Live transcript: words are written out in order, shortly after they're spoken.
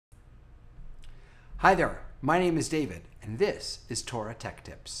Hi there, my name is David, and this is Torah Tech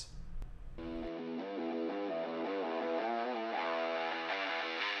Tips.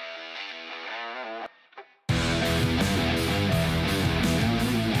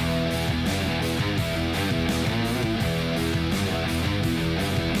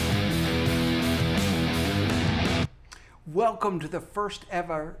 Welcome to the first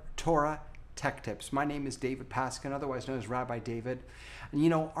ever Torah Tech Tips. My name is David Paskin, otherwise known as Rabbi David. And you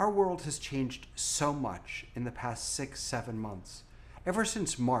know, our world has changed so much in the past 6-7 months. Ever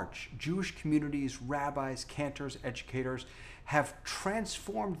since March, Jewish communities, rabbis, cantors, educators have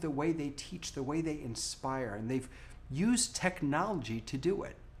transformed the way they teach, the way they inspire, and they've used technology to do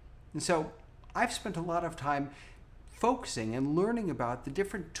it. And so I've spent a lot of time focusing and learning about the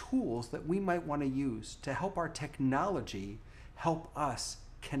different tools that we might want to use to help our technology help us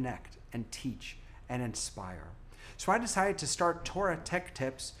connect and teach and inspire. So I decided to start Torah Tech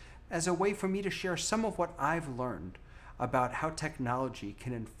Tips as a way for me to share some of what I've learned about how technology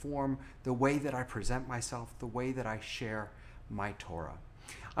can inform the way that I present myself, the way that I share my Torah.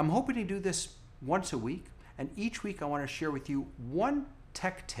 I'm hoping to do this once a week, and each week I want to share with you one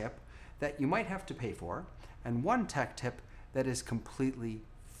tech tip that you might have to pay for, and one tech tip that is completely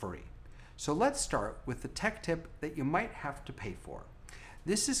free. So let's start with the tech tip that you might have to pay for.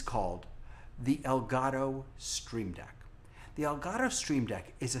 This is called the Elgato Stream Deck. The Elgato Stream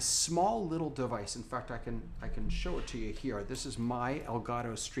Deck is a small little device. In fact, I can show it to you here. This is my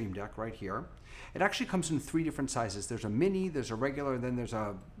Elgato Stream Deck right here. It actually comes in 3 different sizes. There's a mini, there's a regular, then there's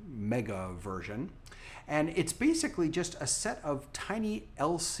a mega version. And it's basically just a set of tiny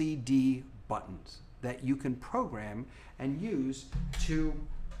LCD buttons that you can program and use to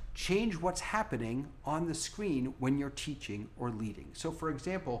change what's happening on the screen when you're teaching or leading. So for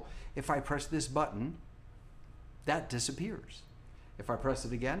example, if I press this button, that disappears. If I press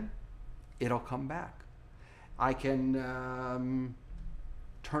it again, it'll come back. I can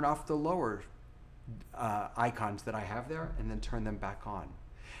turn off the lower icons that I have there and then turn them back on.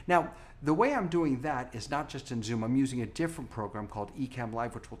 Now, the way I'm doing that is not just in Zoom. I'm using a different program called Ecamm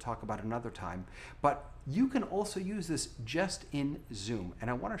Live, which we'll talk about another time. But you can also use this just in Zoom, and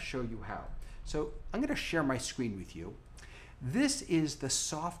I want to show you how. So I'm going to share my screen with you. This is the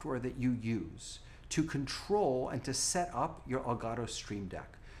software that you use to control and to set up your Elgato Stream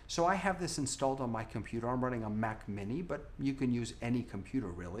Deck. So I have this installed on my computer. I'm running a Mac Mini, but you can use any computer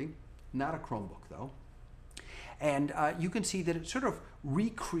really, not a Chromebook though. And you can see that it sort of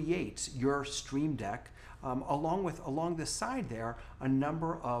recreates your Stream Deck along the side there, a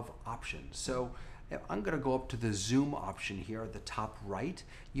number of options. So I'm going to go up to the Zoom option here at the top right.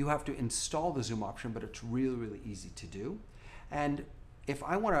 You have to install the Zoom option, but it's really, really easy to do. And if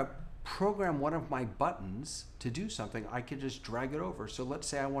I want to program one of my buttons to do something, I can just drag it over. So let's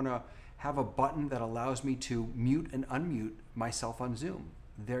say I want to have a button that allows me to mute and unmute myself on Zoom.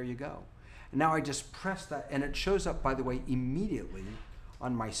 There you go. And now I just press that, and it shows up, by the way, immediately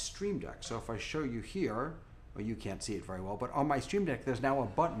on my Stream Deck. So if I show you here, well, you can't see it very well, but on my Stream Deck, there's now a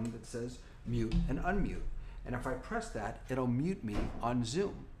button that says mute and unmute. And if I press that, it'll mute me on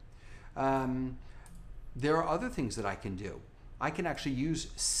Zoom. There are other things that I can do. I can actually use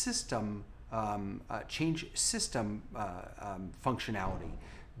change system functionality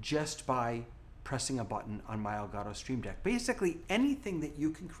just by pressing a button on my Elgato Stream Deck. Basically anything that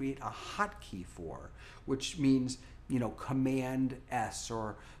you can create a hotkey for, which means, you know, Command S,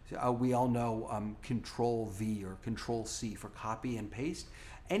 or we all know Control V or Control C for copy and paste.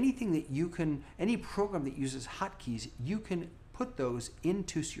 Anything that you can, any program that uses hotkeys, you can put those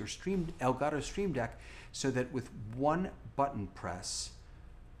into your Elgato Stream Deck so that with one button press,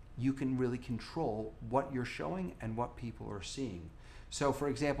 you can really control what you're showing and what people are seeing. So for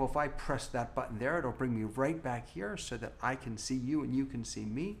example, if I press that button there, it'll bring me right back here so that I can see you and you can see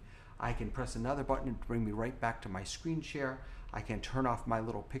me. I can press another button to bring me right back to my screen share. I can turn off my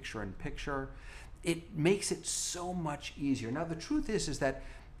little picture-in-picture. It makes it so much easier. Now the truth is that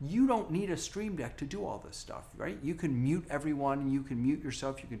you don't need a Stream Deck to do all this stuff, right? You can mute everyone, you can mute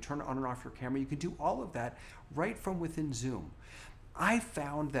yourself, you can turn on and off your camera, you can do all of that right from within Zoom. I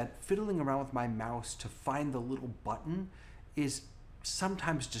found that fiddling around with my mouse to find the little button is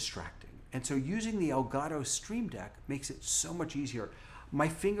sometimes distracting. And so using the Elgato Stream Deck makes it so much easier. My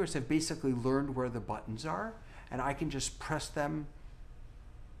fingers have basically learned where the buttons are, and I can just press them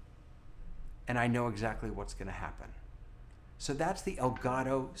and I know exactly what's going to happen. So that's the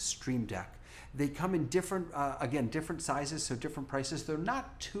Elgato Stream Deck. They come in different, again, different sizes, so different prices. They're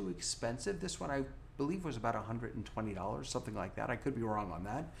not too expensive. This one I believe was about $120, something like that. I could be wrong on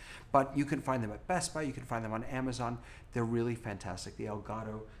that. But you can find them at Best Buy. You can find them on Amazon. They're really fantastic, the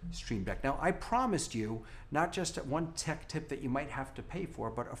Elgato Stream Deck. Now, I promised you not just one tech tip that you might have to pay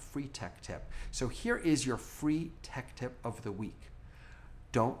for, but a free tech tip. So here is your free tech tip of the week.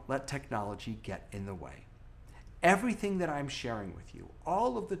 Don't let technology get in the way. Everything that I'm sharing with you,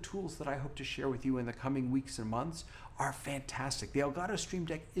 all of the tools that I hope to share with you in the coming weeks and months are fantastic. The Elgato Stream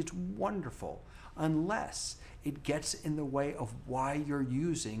Deck is wonderful unless it gets in the way of why you're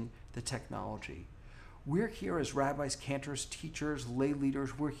using the technology. We're here as rabbis, cantors, teachers, lay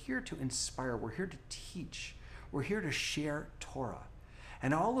leaders. We're here to inspire. We're here to teach. We're here to share Torah.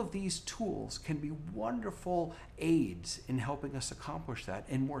 And all of these tools can be wonderful aids in helping us accomplish that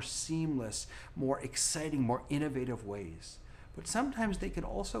in more seamless, more exciting, more innovative ways. But sometimes they can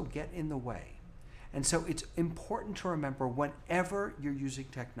also get in the way. And so it's important to remember whenever you're using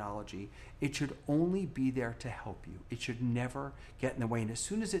technology, it should only be there to help you. It should never get in the way. And as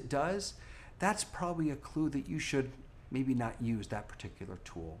soon as it does, that's probably a clue that you should maybe not use that particular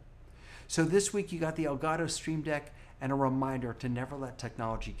tool. So this week you got the Elgato Stream Deck and a reminder to never let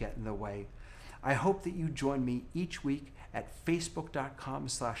technology get in the way. I hope that you join me each week at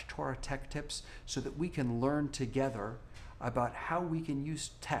facebook.com/Torah Tech Tips so that we can learn together about how we can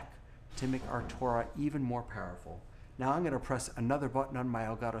use tech to make our Torah even more powerful. Now I'm going to press another button on my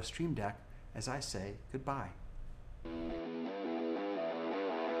Elgato Stream Deck as I say goodbye.